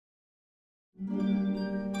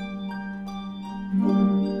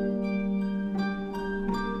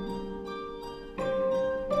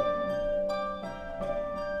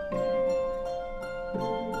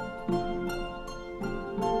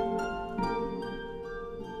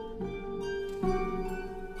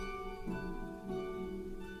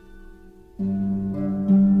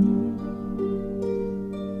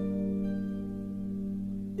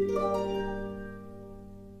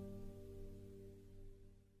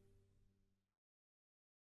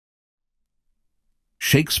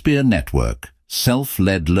Shakespeare Network,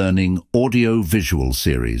 Self-Led Learning Audio-Visual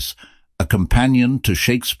Series, a companion to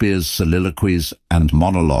Shakespeare's Soliloquies and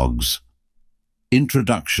Monologues.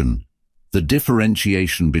 Introduction: the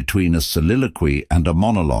differentiation between a soliloquy and a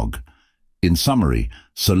monologue. In summary,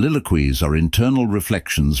 soliloquies are internal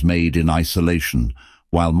reflections made in isolation,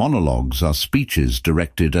 while monologues are speeches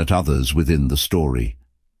directed at others within the story.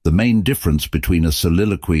 The main difference between a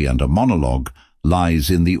soliloquy and a monologue lies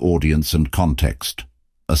in the audience and context.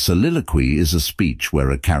 A soliloquy is a speech where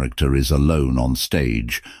a character is alone on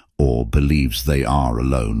stage, or believes they are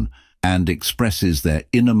alone, and expresses their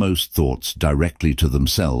innermost thoughts directly to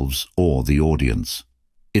themselves or the audience.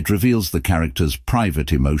 It reveals the character's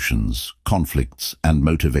private emotions, conflicts, and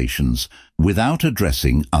motivations without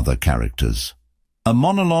addressing other characters. A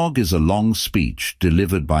monologue is a long speech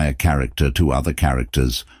delivered by a character to other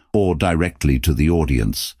characters or directly to the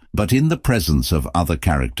audience, but in the presence of other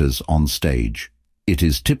characters on stage. It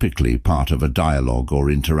is typically part of a dialogue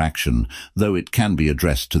or interaction, though it can be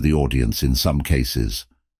addressed to the audience in some cases.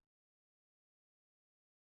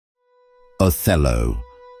 Othello,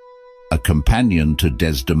 a companion to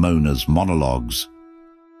Desdemona's monologues.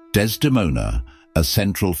 Desdemona, a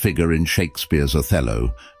central figure in Shakespeare's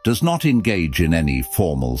Othello, does not engage in any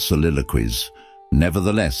formal soliloquies.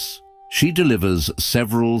 Nevertheless, she delivers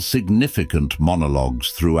several significant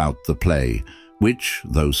monologues throughout the play, which,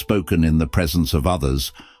 though spoken in the presence of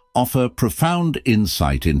others, offer profound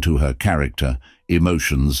insight into her character,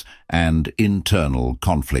 emotions, and internal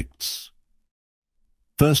conflicts.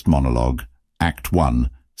 First monologue, Act 1,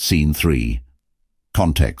 Scene 3.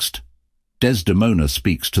 Context: Desdemona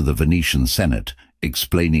speaks to the Venetian Senate,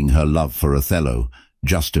 explaining her love for Othello,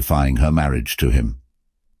 justifying her marriage to him.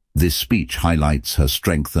 This speech highlights her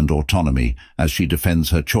strength and autonomy as she defends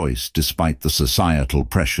her choice despite the societal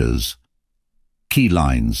pressures. Key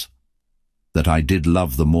lines: that I did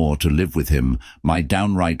love the more to live with him, my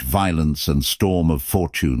downright violence and storm of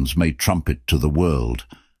fortunes may trumpet to the world,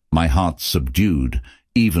 my heart subdued,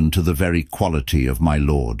 even to the very quality of my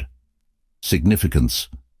lord. Significance: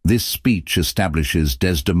 this speech establishes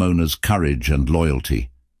Desdemona's courage and loyalty.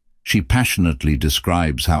 She passionately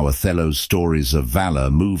describes how Othello's stories of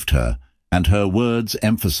valor moved her, and her words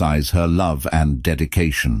emphasize her love and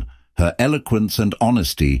dedication. Her eloquence and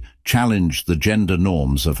honesty challenged the gender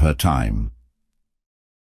norms of her time.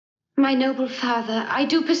 My noble father, I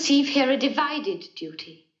do perceive here a divided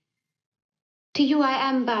duty. To you I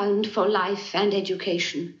am bound for life and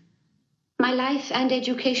education. My life and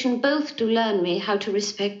education both do learn me how to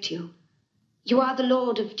respect you. You are the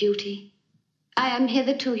lord of duty. I am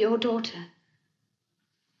hitherto your daughter.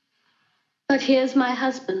 But here's my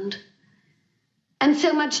husband. And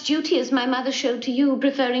so much duty as my mother showed to you,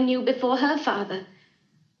 preferring you before her father.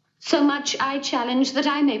 So much I challenge that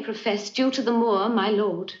I may profess due to the Moor, my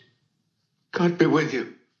lord. God be with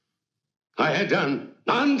you. I had done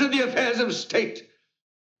none to the affairs of state.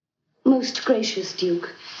 Most gracious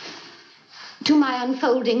Duke, to my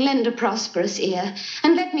unfolding lend a prosperous ear,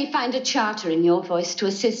 and let me find a charter in your voice to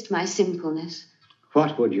assist my simpleness.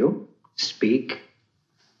 What would you? Speak.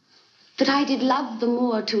 That I did love the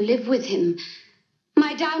Moor to live with him.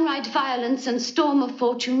 My downright violence and storm of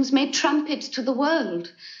fortunes made trumpets to the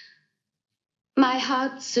world. My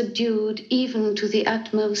heart subdued even to the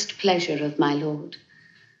utmost pleasure of my lord.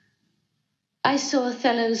 I saw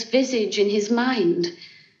Othello's visage in his mind,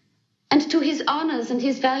 and to his honours and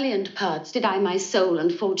his valiant parts did I my soul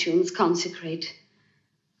and fortunes consecrate.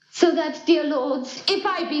 So that, dear lords, if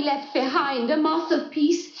I be left behind a moth of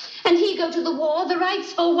peace, and he go to the war, the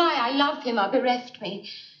rights for why I love him are bereft me,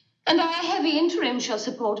 and I a heavy interim shall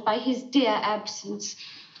support by his dear absence.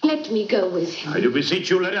 Let me go with him. I do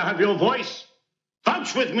beseech you, let her have your voice.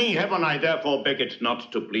 Vouch with me, heaven, I therefore beg it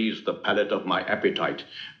not to please the palate of my appetite,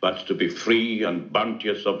 but to be free and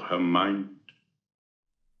bounteous of her mind.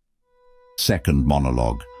 Second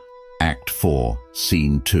monologue, Act 4,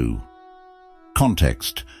 Scene 2.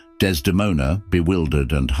 Context: Desdemona,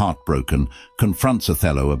 bewildered and heartbroken, confronts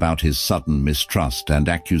Othello about his sudden mistrust and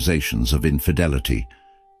accusations of infidelity.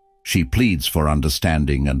 She pleads for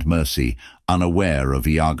understanding and mercy, unaware of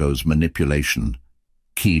Iago's manipulation.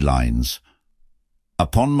 Key lines: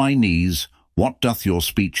 Upon my knees, what doth your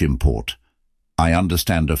speech import? I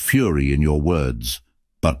understand a fury in your words,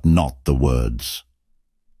 but not the words.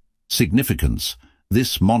 Significance.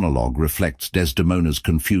 This monologue reflects Desdemona's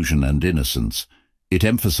confusion and innocence. It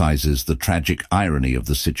emphasizes the tragic irony of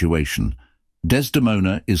the situation.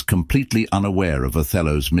 Desdemona is completely unaware of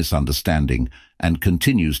Othello's misunderstanding and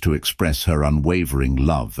continues to express her unwavering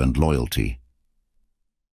love and loyalty.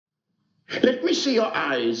 Let me see your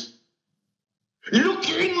eyes. Look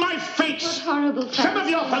in my face! What horrible face! Some of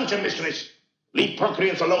your function, mistress. Leave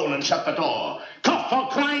procreants alone and shut the door. Cough or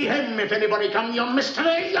cry him if anybody come. Your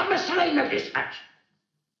mystery, no dispatch.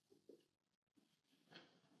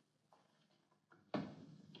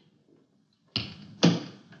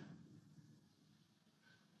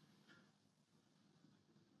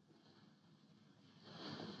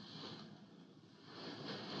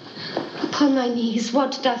 Upon my knees,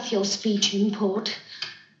 what doth your speech import?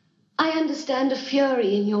 I understand a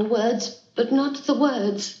fury in your words, but not the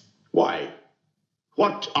words. Why?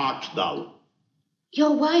 What art thou?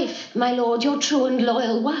 Your wife, my lord, your true and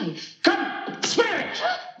loyal wife. Come, swear it!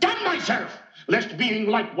 Damn myself! Lest being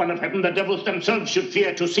like one of heaven, the devils themselves should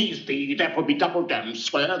fear to seize thee, therefore be double damned.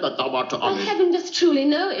 Swear that thou art Oh, honest. heaven does truly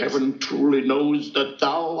know it. Heaven truly knows that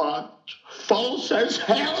thou art false as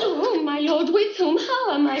hell. Oh, my lord, with whom?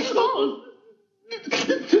 How am I false?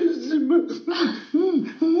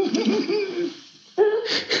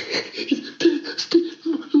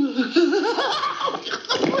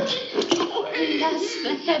 Alas,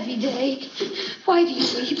 the heavy day. Why do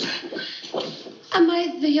you weep? Am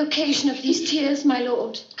I the occasion of these tears, my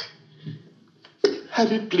lord?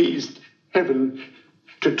 Had it pleased heaven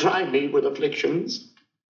to try me with afflictions?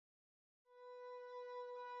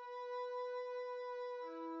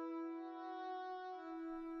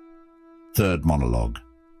 Third monologue.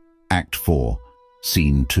 Act 4,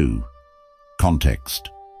 Scene 2. Context.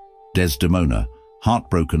 Desdemona,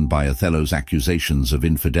 heartbroken by Othello's accusations of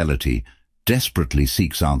infidelity, desperately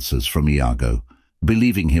seeks answers from Iago,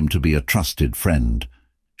 believing him to be a trusted friend.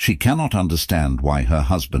 She cannot understand why her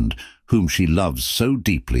husband, whom she loves so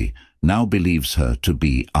deeply, now believes her to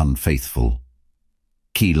be unfaithful.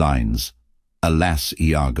 Key lines. Alas,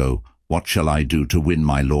 Iago, what shall I do to win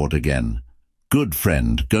my lord again? Good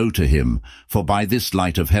friend, go to him, for by this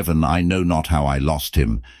light of heaven I know not how I lost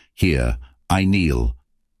him. Here, I kneel.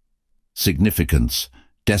 Significance,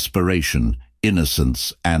 desperation,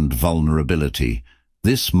 innocence, and vulnerability.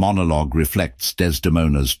 This monologue reflects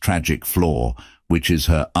Desdemona's tragic flaw, which is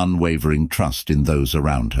her unwavering trust in those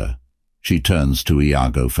around her. She turns to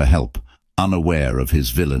Iago for help, unaware of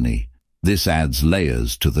his villainy. This adds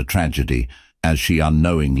layers to the tragedy, as she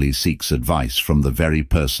unknowingly seeks advice from the very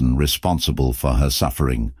person responsible for her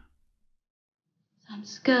suffering. Some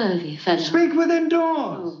scurvy fellow. Speak within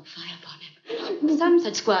doors. Oh, fire upon him. Some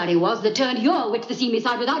such squire he was that turned your wit to see me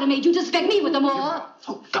side without and made you to suspect me with the Moor.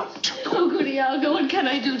 Oh, go. Oh, good Iago, what can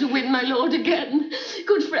I do to win my lord again?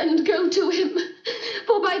 Good friend, go to him.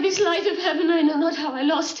 For by this light of heaven I know not how I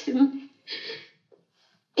lost him.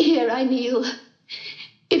 Here I kneel.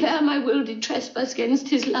 If e'er my will did trespass against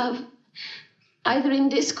his love, either in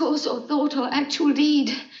discourse or thought or actual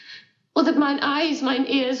deed, or that mine eyes, mine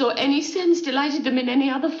ears, or any sense delighted them in any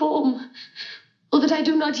other form, or that I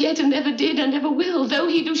do not yet and ever did and ever will, though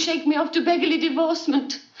he do shake me off to beggarly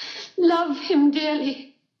divorcement, love him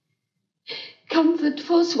dearly. Comfort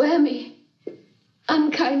forswear me.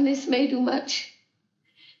 Unkindness may do much,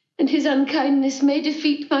 and his unkindness may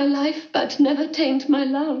defeat my life, but never taint my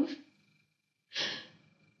love.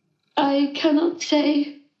 I cannot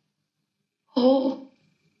say, oh,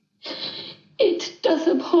 it doth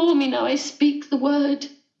abhor me now I speak the word,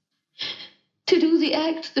 to do the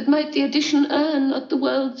act that might the addition earn, not the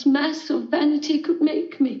world's mass of vanity could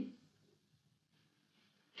make me.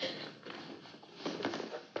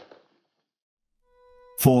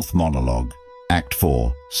 Fourth monologue, Act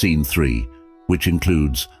 4, Scene 3, which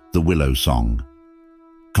includes the Willow Song.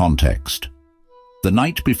 Context. The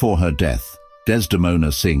night before her death,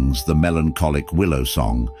 Desdemona sings the melancholic Willow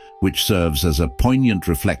Song, which serves as a poignant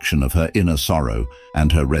reflection of her inner sorrow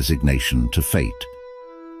and her resignation to fate.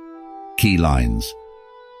 Key lines.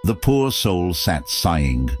 The poor soul sat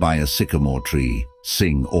sighing by a sycamore tree,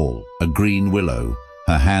 sing all. A green willow,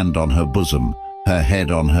 her hand on her bosom, her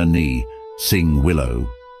head on her knee, sing willow,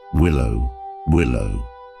 willow, willow.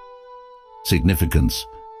 Significance.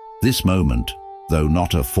 This moment, though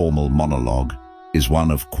not a formal monologue, is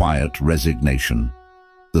one of quiet resignation.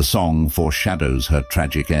 The song foreshadows her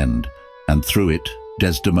tragic end, and through it,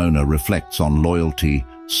 Desdemona reflects on loyalty,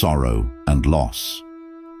 sorrow, and loss.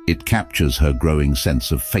 It captures her growing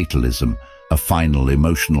sense of fatalism, a final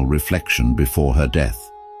emotional reflection before her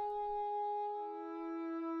death.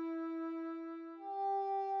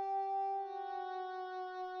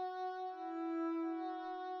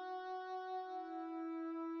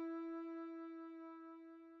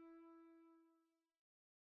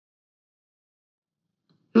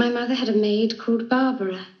 My mother had a maid called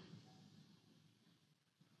Barbara.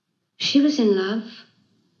 She was in love,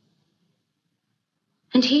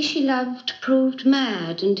 and he she loved proved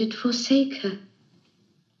mad and did forsake her.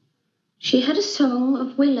 She had a song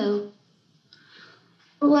of willow.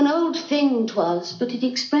 Oh, an old thing 'twas, but it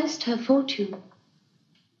expressed her fortune.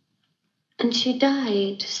 And she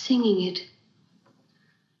died singing it.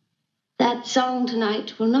 That song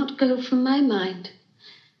tonight will not go from my mind.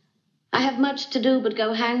 I have much to do but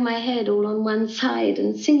go hang my head all on one side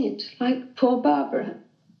and sing it like poor Barbara.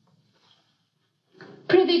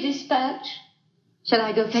 Prithee, dispatch. Shall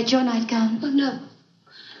I go fetch your nightgown? Oh, no.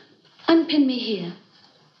 Unpin me here.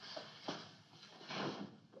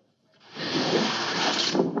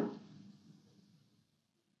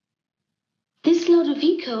 This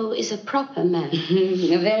Lodovico is a proper man.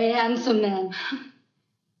 A very handsome man.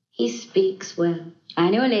 He speaks well. I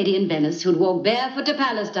know a lady in Venice who'd walk barefoot to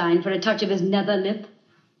Palestine for a touch of his nether lip.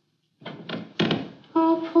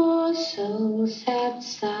 Oh, poor soul sat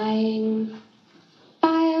sighing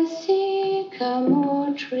by a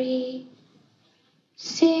sycamore tree.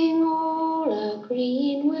 Sing all a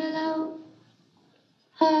green willow,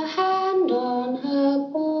 her hand on her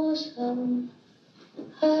bosom,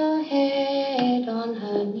 her head on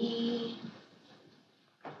her knee.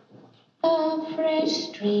 The fresh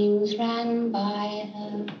streams ran by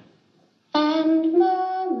her and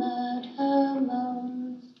murmured her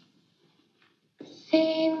moans.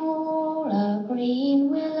 Sing all a green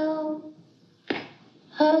willow,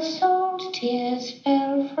 her salt tears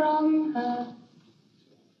fell from her,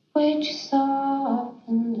 which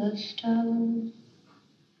softened the stone.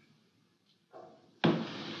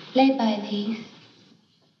 Lay by these.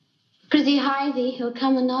 Prithee hie thee, he'll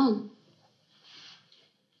come anon.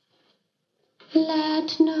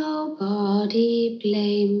 Let nobody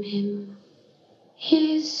blame him,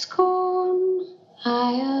 his scorn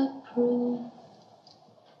I approve.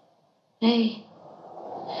 Nay,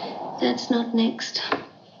 that's not next.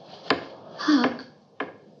 Hark,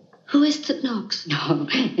 who is that knocks? No,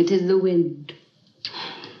 it is the wind.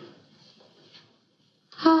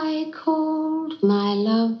 I called my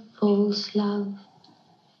love false love,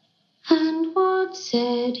 and what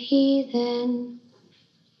said he then?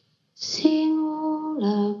 Sing all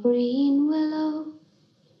a green willow.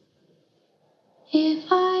 If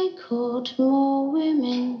I court more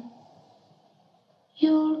women,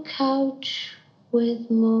 you'll couch with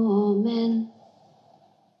more men.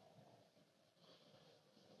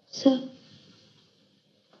 So,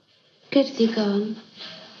 get thee gone.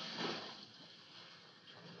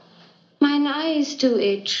 Mine eyes do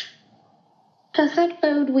itch. Does that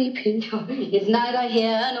bode weeping? It's neither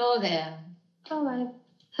here nor there. Oh, I've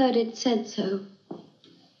heard it said so.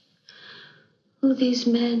 Oh, these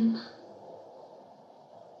men.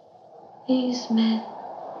 These men.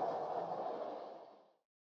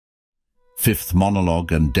 Fifth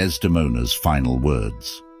monologue and Desdemona's final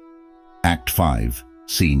words. Act 5,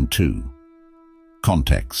 Scene 2.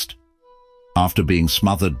 Context. After being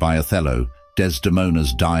smothered by Othello,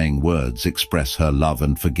 Desdemona's dying words express her love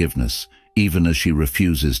and forgiveness, even as she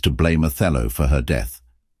refuses to blame Othello for her death.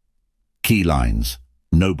 Key lines: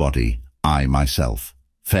 nobody, I myself.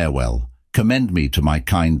 Farewell. Commend me to my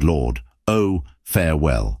kind lord. Oh,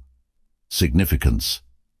 farewell. Significance.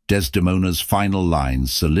 Desdemona's final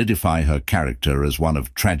lines solidify her character as one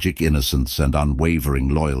of tragic innocence and unwavering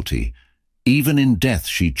loyalty. Even in death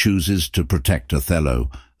she chooses to protect Othello,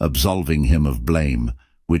 absolving him of blame,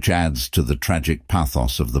 which adds to the tragic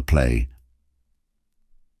pathos of the play.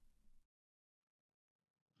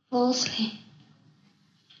 Falsely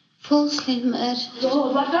murdered.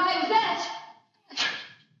 Lord, what drives that?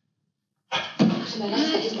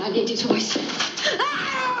 That is my lady's voice.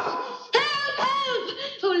 Ah! Help! Help!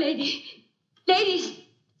 Oh, lady. Ladies,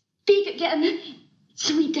 speak again.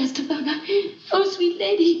 Sweet Desdemona. Oh, sweet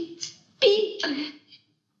lady, speak.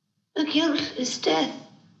 The guilt is death.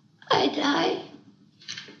 I die.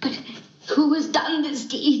 But who has done this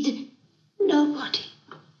deed? Nobody.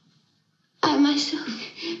 I myself.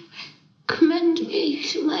 Commend me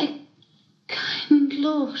to my kind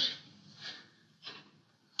lord.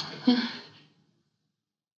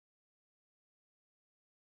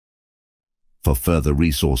 For further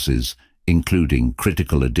resources, including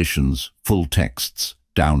critical editions, full texts,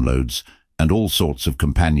 downloads, and all sorts of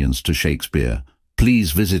companions to Shakespeare,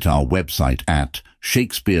 please visit our website at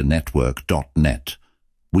shakespearenetwork.net.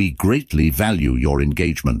 We greatly value your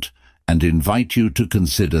engagement and invite you to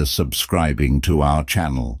consider subscribing to our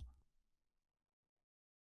channel.